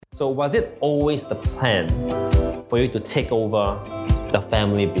So was it always the plan for you to take over the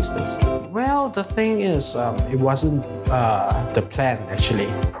family business? Well, the thing is, it wasn't the plan actually.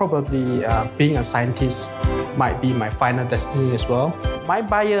 Probably being a scientist might be my final destiny as well. My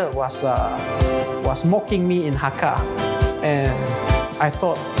buyer was mocking me in Hakka, and I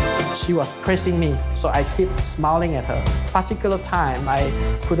thought she was praising me, so I keep smiling at her. Particular time, I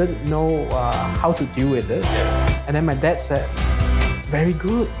couldn't know how to deal with it, and then my dad said, "Very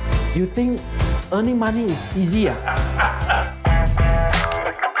good. You think earning money is easier?"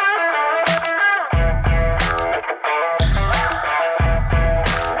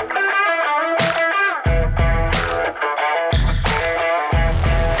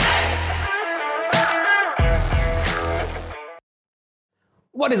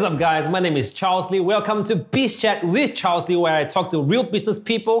 What is up, guys? My name is Charles Lee. Welcome to Biz Chat with Charles Lee, where I talk to real business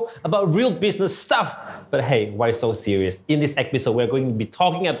people about real business stuff. But hey, why so serious? In this episode, we're going to be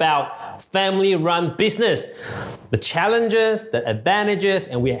talking about family-run business, the challenges, the advantages,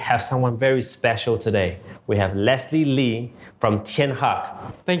 and we have someone very special today. We have Leslie Lee from Tien Hak.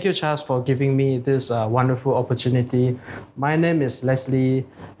 Thank you, Charles, for giving me this wonderful opportunity. My name is Leslie,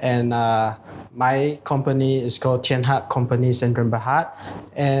 and my company is called Tien Hak Company Sdn Bhd.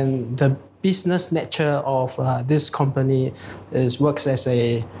 And the business nature of this company works as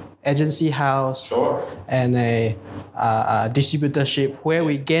a agency house and a distributorship where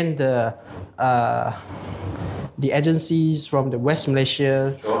we gain the agencies from the West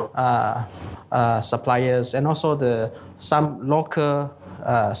Malaysia suppliers and also some local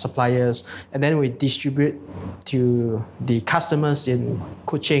suppliers, and then we distribute to the customers in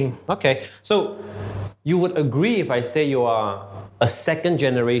Kuching. Okay, so you would agree if I say you are a second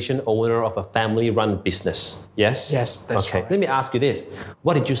generation owner of a family-run business, yes? Yes, that's okay. correct. Let me ask you this.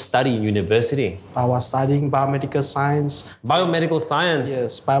 What did you study in university? I was studying biomedical science. Biomedical science?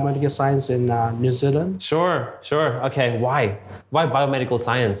 Yes, biomedical science in New Zealand. Sure. Okay, why? Why biomedical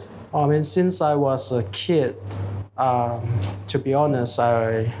science? I mean, since I was a kid, to be honest,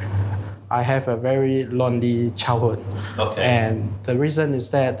 I have a very lonely childhood. Okay. And the reason is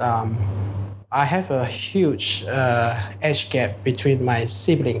that I have a huge age gap between my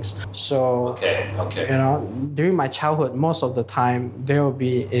siblings. So, Okay. you know, during my childhood, most of the time they will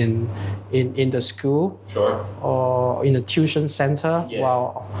be in the school or in the tuition center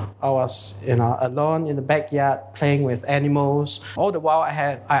while I was, alone in the backyard playing with animals. All the while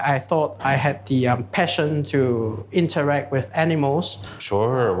I thought I had the passion to interact with animals.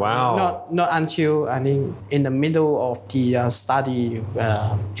 Sure. Wow. Not until in the middle of the study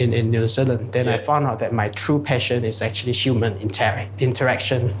in New Zealand. Then I found out that my true passion is actually human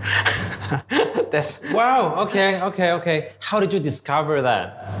interaction. Wow. Okay. How did you discover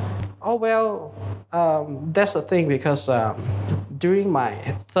that? Oh well, that's the thing because during my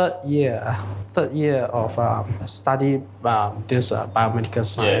third year of study this biomedical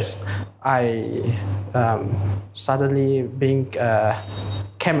science, I suddenly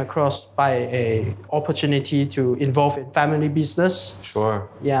came across by a opportunity to involve in family business. Sure.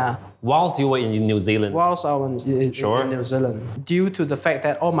 Yeah. Whilst you were in New Zealand? Whilst I was in New Zealand. Due to the fact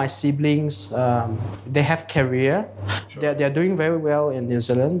that all my siblings, they have career. Sure. They're doing very well in New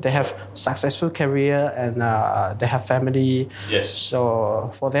Zealand. They have successful career and they have family. Yes.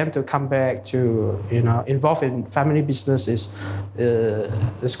 So for them to come back to, involve in family business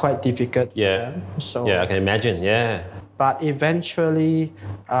is quite difficult for them. So, I can imagine, yeah. But eventually,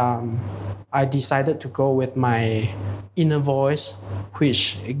 I decided to go with my inner voice,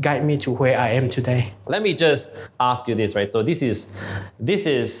 which guide me to where I am today. Let me just ask you this, right? So this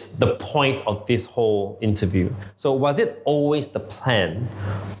is the point of this whole interview. So was it always the plan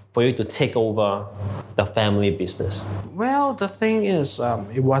for you to take over the family business? Well, the thing is,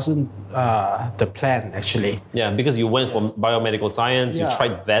 it wasn't the plan actually. Yeah, because you went from biomedical science, you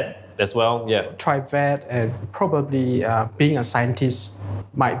tried vet as well. Yeah. Tried vet, and probably being a scientist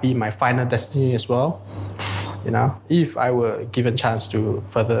might be my final destiny as well. If I were given chance to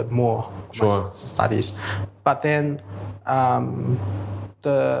further more my studies. But then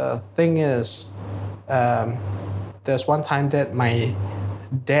the thing is, there's one time that my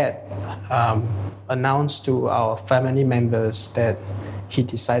dad announced to our family members that he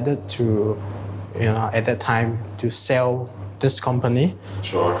decided to, at that time, to sell this company.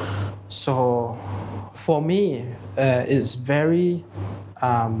 Sure. So for me, it's very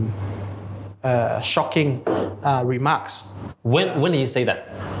shocking remarks. When did you say that?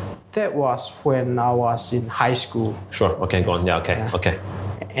 That was when I was in high school. Sure. Okay, go on. Yeah, okay.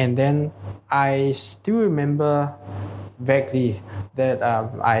 And then I still remember vaguely that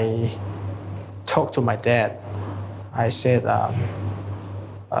I talked to my dad. I said,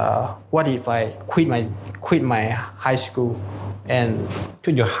 what if I quit my high school and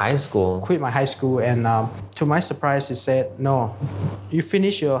Quit your high school. quit my high school, and to my surprise he said, no, you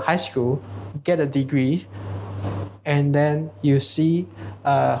finish your high school, get a degree, and then you see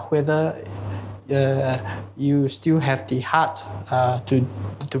whether you still have the heart to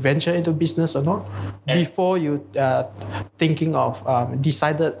venture into business or not before you thinking of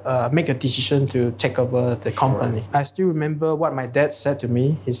make a decision to take over the company. I still remember what my dad said to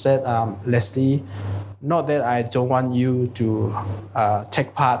me. He said, Leslie, not that I don't want you to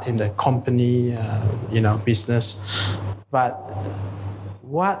take part in the company business, but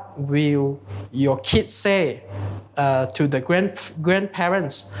what will your kids say to the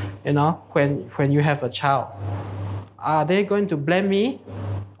grandparents, when you have a child? Are they going to blame me?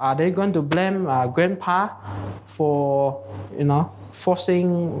 Are they going to blame grandpa for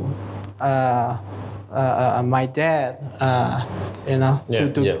forcing my dad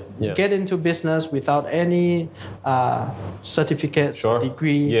to get into business without any certificates,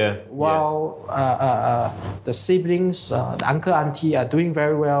 degree, while the siblings, the uncle, auntie are doing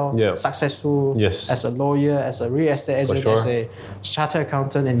very well, successful as a lawyer, as a real estate agent, as a chartered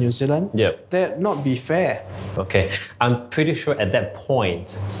accountant in New Zealand. That not be fair. Okay, I'm pretty sure at that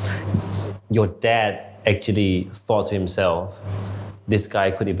point, your dad actually thought to himself, this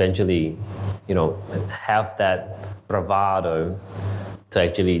guy could eventually, have that bravado to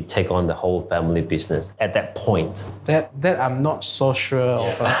actually take on the whole family business at that point. That I'm not so sure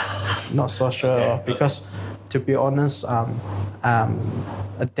of. Not so sure of, because to be honest, a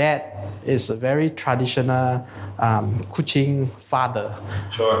dad is a very traditional Kuching father.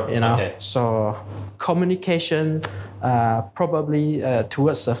 So communication probably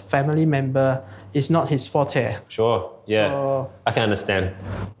towards a family member is not his forte. So, I can understand.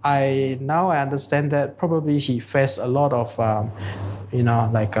 I understand that probably he faced a lot of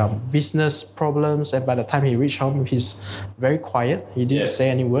business problems, and by the time he reached home, he's very quiet. He didn't say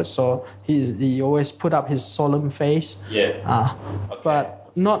any words, so he always put up his solemn face.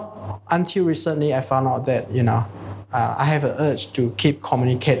 But not until recently I found out that I have an urge to keep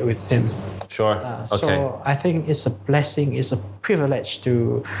communicate with him. So I think it's a blessing, it's a privilege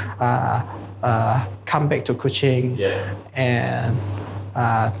to come back to Kuching and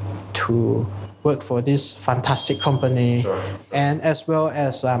to work for this fantastic company, and as well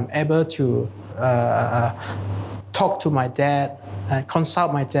as I'm able to talk to my dad and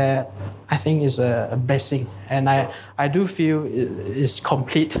consult my dad. I think is a blessing, and I do feel it's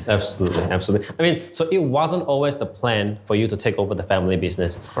complete. Absolutely. I mean, so it wasn't always the plan for you to take over the family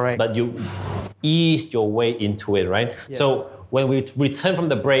business. Correct. But you eased your way into it, right? So when we return from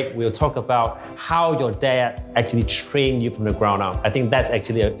the break, we'll talk about how your dad actually trained you from the ground up. I think that's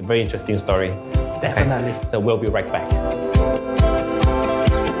actually a very interesting story. Definitely. Okay? So we'll be right back.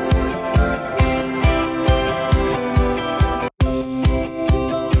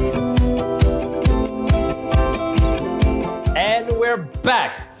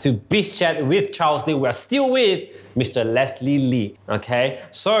 Back to Biz Chat with Charles Lee. We're still with Mr. Leslie Lee. Okay,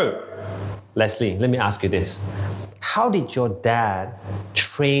 so Leslie, let me ask you this. How did your dad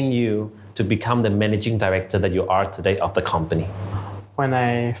train you to become the managing director that you are today of the company? When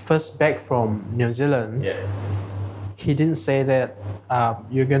I first back from New Zealand, he didn't say that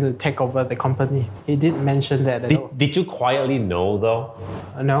you're going to take over the company. He didn't mention that at all. Did you quietly know though?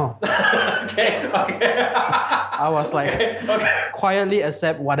 No. Okay. I was like, quietly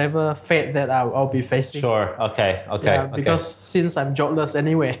accept whatever fate that I'll be facing. Okay. Because since I'm jobless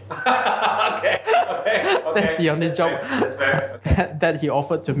anyway. Okay. That's the only job that he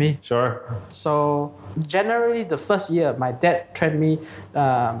offered to me. So generally the first year, my dad trained me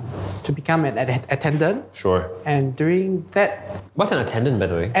to become an attendant. And during that... What's an attendant, by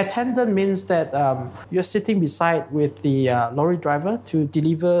the way? Attendant means that you're sitting beside with the lorry driver to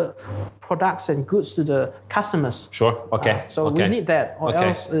deliver products and goods to the customers. So we need that, or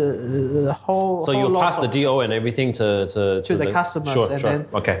else the whole... So you pass the DO and everything to the customers,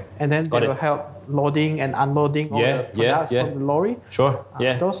 and then they will help loading and unloading all the products from the lorry.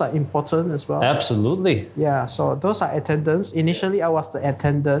 Those are important as well. Absolutely. Yeah, so those are attendants. Initially, I was the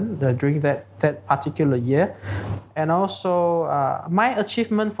attendant during that particular year. And also, my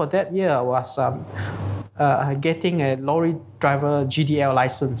achievement for that year was getting a lorry driver GDL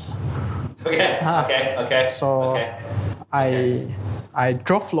license. So I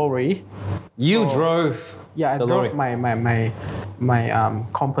drove lorry. You drove? Yeah, I drove my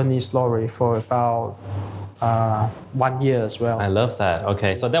company's lorry for about 1 year as well. I love that.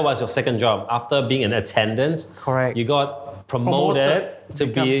 Okay, so that was your second job. After being an attendant, correct, you got promoted to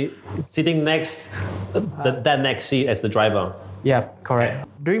be sitting next, that next seat as the driver. Yeah, correct.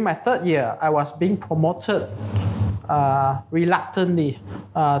 During my third year, I was being promoted reluctantly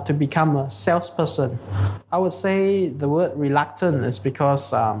to become a salesperson. I would say the word reluctant is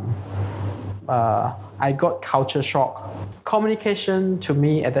because I got culture shock. Communication to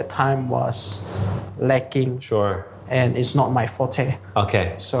me at that time was lacking. Sure. And it's not my forte.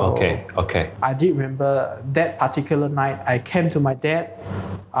 Okay. So okay. I did remember that particular night. I came to my dad.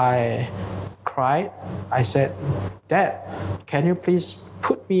 I cried. I said, "Dad, can you please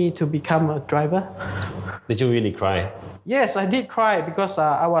put me to become a driver?" Did you really cry? Yes, I did cry because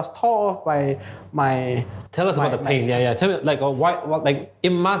I was tore off by my. Tell us about the pain. Yeah. Tell me, like, what, like,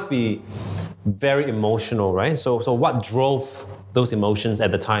 it must be very emotional, right? So what drove those emotions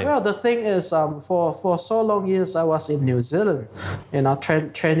at the time? Well, the thing is, for so long years, I was in New Zealand,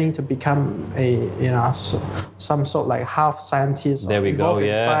 training to become some sort like half scientist. There we go. In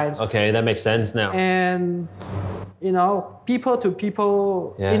Yeah. science. Okay, that makes sense now. And people to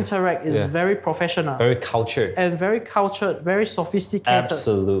people interact is very professional, very cultured, very sophisticated.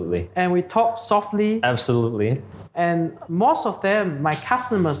 Absolutely. And we talk softly. Absolutely. And most of them, my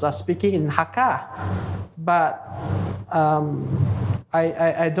customers, are speaking in Hakka, but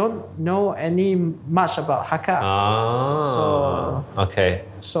I don't know any much about Hakka.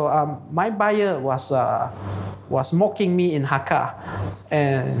 So my buyer was mocking me in Hakka,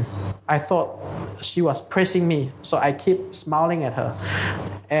 and I thought she was praising me, so I keep smiling at her.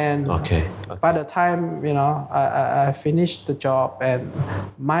 And by the time I finished the job, and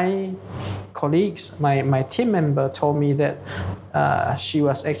my colleagues, my team member told me that she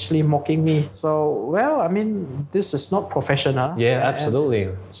was actually mocking me. So this is not professional. Yeah, absolutely.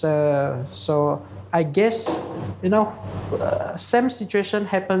 So I guess same situation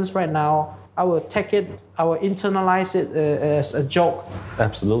happens right now. I will take it. I will internalize it as a joke.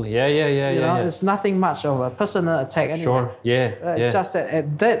 Absolutely. Yeah. It's nothing much of a personal attack anyway. Sure. Yeah. It's just that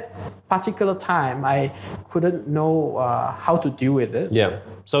at that particular time, I couldn't know how to deal with it. Yeah.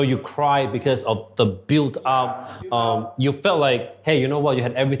 So you cried because of the build-up. You felt like, hey, you know what? You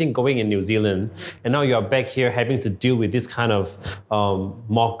had everything going in New Zealand, and now you're back here having to deal with this kind of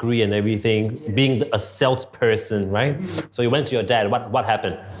mockery and everything, being a salesperson, right? So you went to your dad. What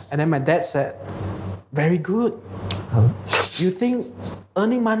happened? And then my dad said, "Very good. You think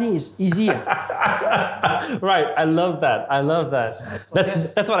earning money is easier?" Right. I love that.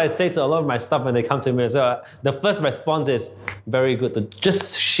 That's what I say to a lot of my stuff when they come to me. So the first response is very good, to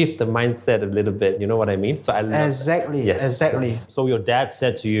just shift the mindset a little bit. You know what I mean? So I love exactly. Yes. Exactly. So your dad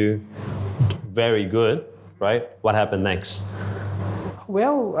said to you, "Very good," right? What happened next?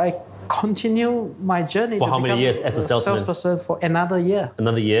 Well, I continue my journey for to how many become years as a salesperson for another year.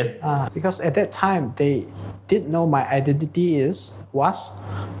 Another year? Because at that time they didn't know my identity was.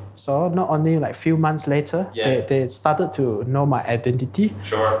 So not only like few months later, they started to know my identity.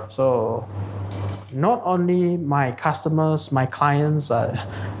 Sure. So not only my customers, my clients,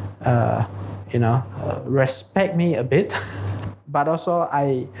 respect me a bit, but also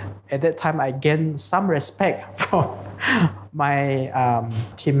at that time I gained some respect from my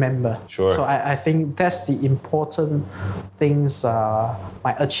team member. Sure. So I think that's the important things,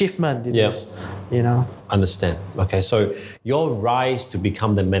 my achievement in this, Understand. Okay, so your rise to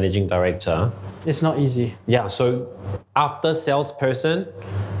become the managing director. It's not easy. Yeah, so after salesperson,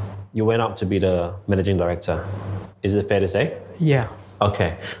 you went up to be the managing director. Is it fair to say? Yeah.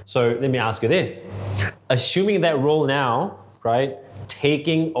 Okay, so let me ask you this. Assuming that role now, right,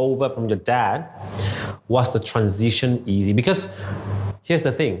 taking over from your dad, was the transition easy? Because here's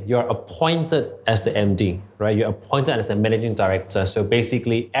the thing, you're appointed as the MD, right? You're appointed as the managing director. So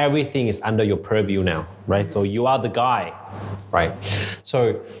basically everything is under your purview now, right? So you are the guy, right?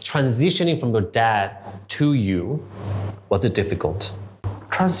 So transitioning from your dad to you, was it difficult?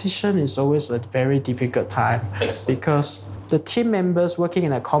 Transition is always a very difficult time because the team members working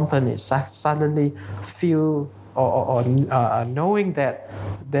in a company suddenly feel or knowing that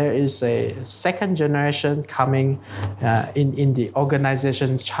there is a second generation coming in the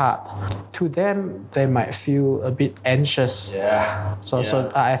organization chart. To them, they might feel a bit anxious. So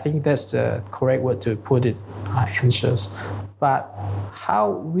I think that's the correct word to put it, anxious. But how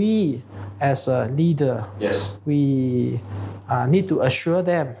we as a leader, we need to assure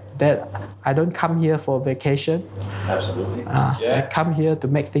them that I don't come here for vacation. Absolutely. I come here to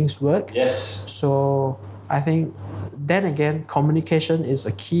make things work. So I think then again, communication is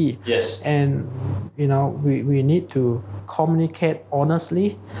a key. And we need to communicate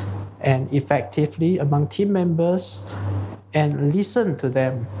honestly and effectively among team members. and listen to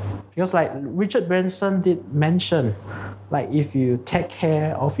them. Because like Richard Branson did mention, like if you take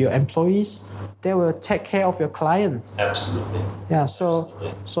care of your employees, they will take care of your clients. Absolutely. Yeah, so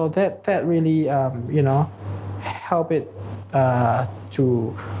that really help it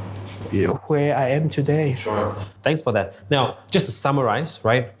to where I am today. Sure. Thanks for that. Now, just to summarize,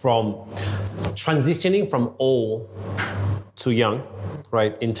 right, from transitioning from old to young,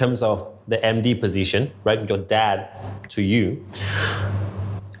 right, in terms of the MD position, right, your dad to you.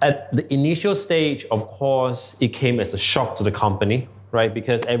 At the initial stage, of course, it came as a shock to the company, right,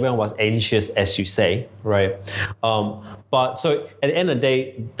 because everyone was anxious, as you say, right? But so at the end of the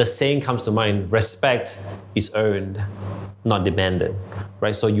day, the saying comes to mind: respect is earned, not demanded,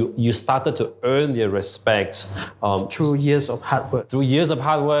 right? So you started to earn their respect through years of hard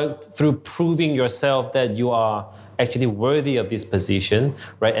work. Through proving yourself that you are actually worthy of this position,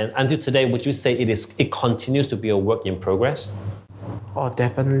 right? And until today, would you say it continues to be a work in progress? Oh,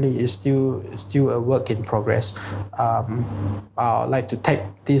 definitely, it's still a work in progress. I'd like to take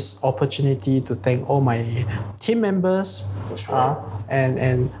this opportunity to thank all my team members, for sure.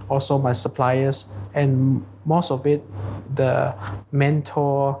 and also my suppliers, and most of it, the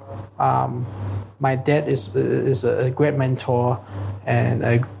mentor. My dad is a great mentor and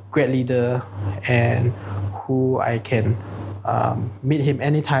a great leader, and who I can meet him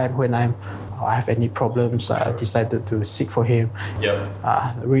anytime when I have any problems. I decided to seek for him.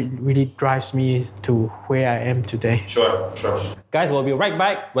 Really drives me to where I am today. Sure. Guys, we'll be right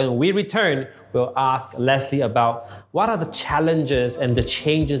back. When we return, we'll ask Leslie about what are the challenges and the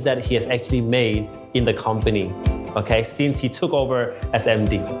changes that he has actually made in the company, okay, since he took over as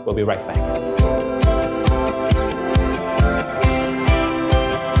MD. We'll be right back.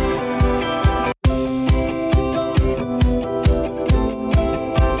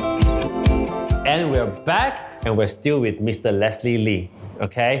 And we're back, and we're still with Mr. Leslie Lee.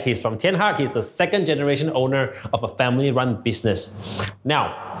 Okay, he's from Thiên Hạc. He's the second generation owner of a family-run business.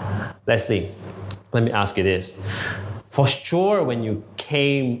 Now, Leslie, let me ask you this. For sure, when you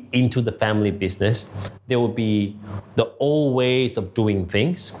came into the family business, there will be the old ways of doing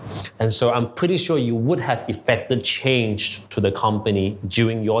things. And so I'm pretty sure you would have effected change to the company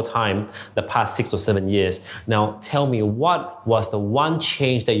during your time, the past 6 or 7 years. Now, tell me, what was the one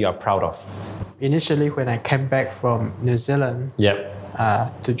change that you are proud of? Initially, when I came back from New Zealand,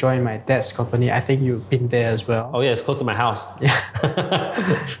 to join my dad's company, I think you've been there as well. Oh yeah, it's close to my house.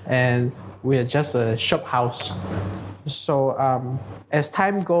 Yeah. And we're just a shop house. So as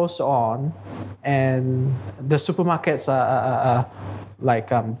time goes on, and the supermarkets are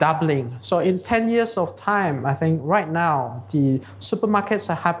doubling. So in 10 years of time, I think right now, the supermarkets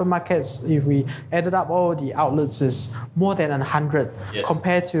and hypermarkets, if we added up all the outlets, is more than 100. Yes.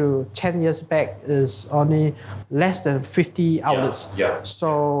 Compared to 10 years back, is only less than 50 outlets.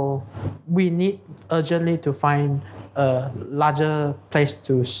 So we need urgently to find a larger place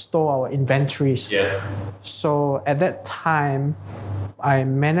to store our inventories. So at that time, I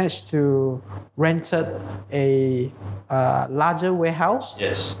managed to rent a larger warehouse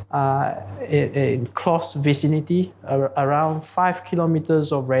in close vicinity, around 5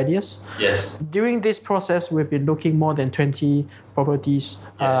 kilometers of radius. During this process, we've been looking more than 20 properties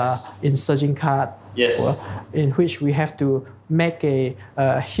in Surging Card, in which we have to make a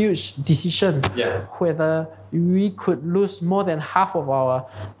huge decision whether we could lose more than half of our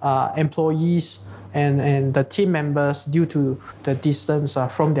employees and the team members due to the distance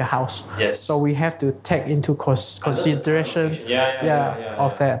from their house. So we have to take into consideration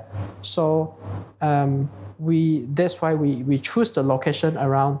of that. So that's why we choose the location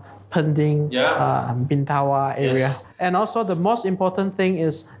around Pending, Bintawa area. And also the most important thing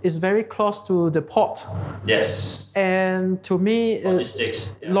is it's very close to the port. And to me,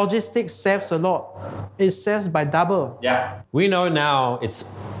 logistics saves a lot. It saves by double. We know now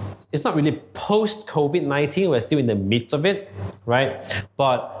it's not really post-COVID-19. We're still in the midst of it, right?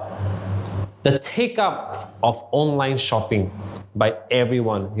 But the take-up of online shopping by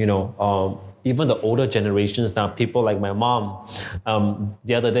everyone, even the older generations now, people like my mom.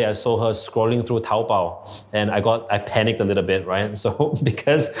 The other day I saw her scrolling through Taobao, and I panicked a little bit, right? So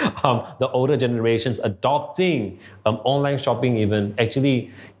because the older generations adopting online shopping, even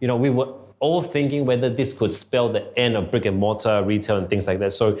actually, we were all thinking whether this could spell the end of brick and mortar retail and things like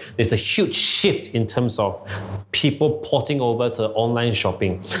that. So there's a huge shift in terms of people porting over to online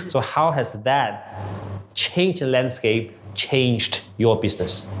shopping. So how has that changed the landscape, changed your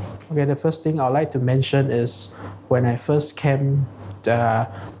business? Okay, the first thing I'd like to mention is when I first came to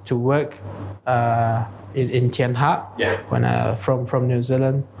work in Thiên Hạc, when from New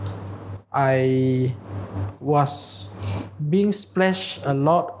Zealand, I was being splashed a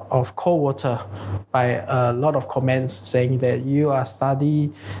lot of cold water by a lot of comments saying that you are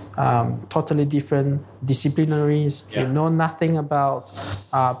totally different disciplinaries. You know nothing about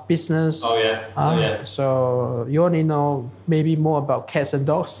business. So you only know maybe more about cats and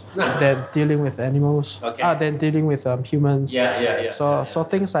dogs than dealing with animals, than dealing with humans. So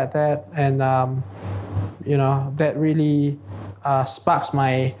things like that, and that really sparks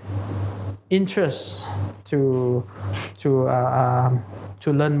my interest to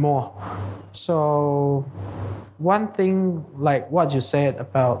learn more. So one thing, like what you said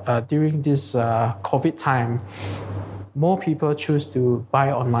about during this COVID time, more people choose to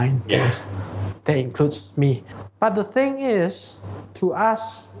buy online things. That includes me. But the thing is, to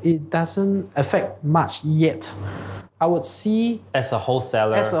us, it doesn't affect much yet. I would see as a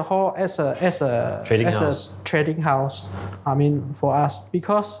wholesaler, as a trading house. I mean, for us,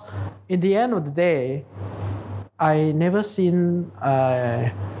 because in the end of the day, I never seen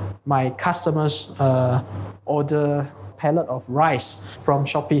my customers order pallet of rice from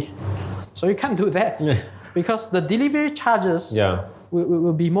Shopee. So you can't do that because the delivery charges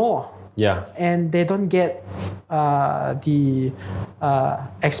will be more. And they don't get the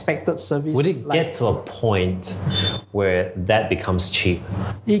expected service. Would it get to a point where that becomes cheap?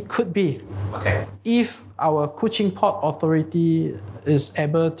 It could be. Okay. If our Kuching Port Authority is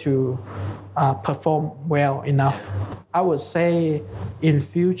able to perform well enough, I would say in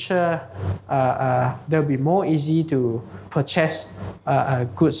future there'll be more easy to purchase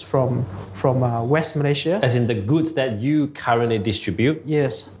goods from West Malaysia. As in the goods that you currently distribute?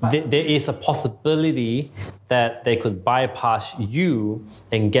 Yes. There is a possibility that they could bypass you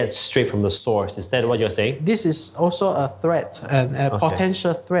and get straight from the source. Is that what you're saying? This is also a threat, and a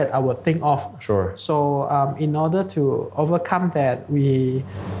potential threat I would think of. Sure. So in order to overcome that, we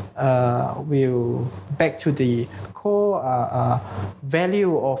will back to the core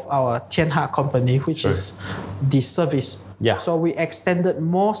value of our Tian Hak company, which is the service. So we extended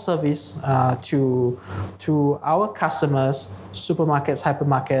more service to our customers, supermarkets,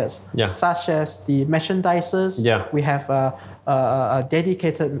 hypermarkets, such as the merchandisers. We have a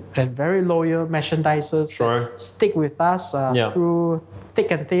dedicated and very loyal merchandisers that stick with us through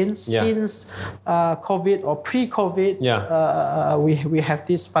thick and thin. Since COVID or pre-COVID, we have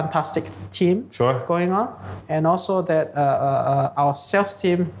this fantastic team going on, and also that our sales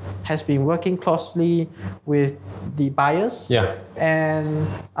team has been working closely with the buyers, and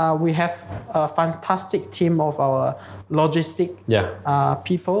we have a fantastic team of our logistic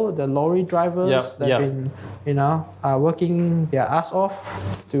people, the lorry drivers that have been working their ass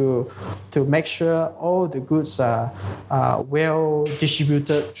off to make sure all the goods are well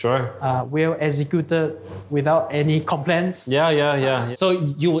distributed, well executed without any complaints.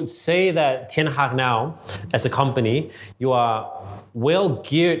 So you would say that Tian Hak now, as a company, you are well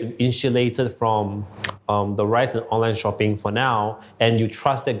geared and insulated from the rise in online shopping for now, and you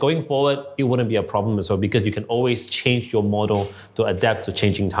trust that going forward it wouldn't be a problem as well, because you can always change your model to adapt to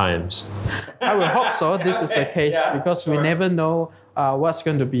changing times. I will hope so. This is the case because we never know what's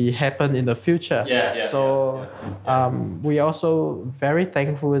going to be happen in the future. We also very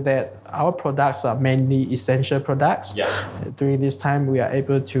thankful that our products are mainly essential products. During this time, we are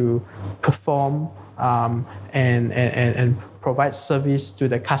able to perform and provide service to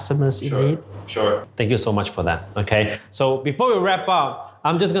the customers in need. Thank you so much for that. Okay, so before we wrap up,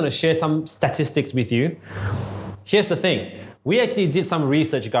 I'm just going to share some statistics with you. Here's the thing. We actually did some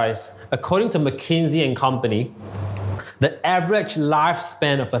research, guys. According to McKinsey and Company, the average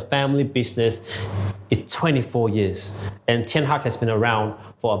lifespan of a family business is 24 years. And Tian Hak has been around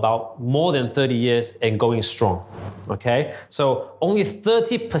for about more than 30 years and going strong. Okay, so only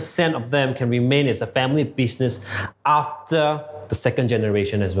 30% of them can remain as a family business after the second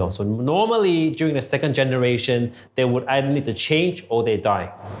generation as well. So normally during the second generation, they would either need to change or they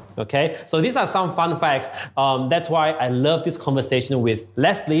die. Okay, so these are some fun facts. That's why I love this conversation with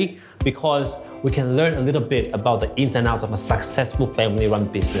Leslie, because we can learn a little bit about the ins and outs of a successful family-run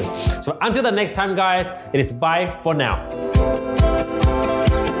business. So until the next time, guys, it is bye for now.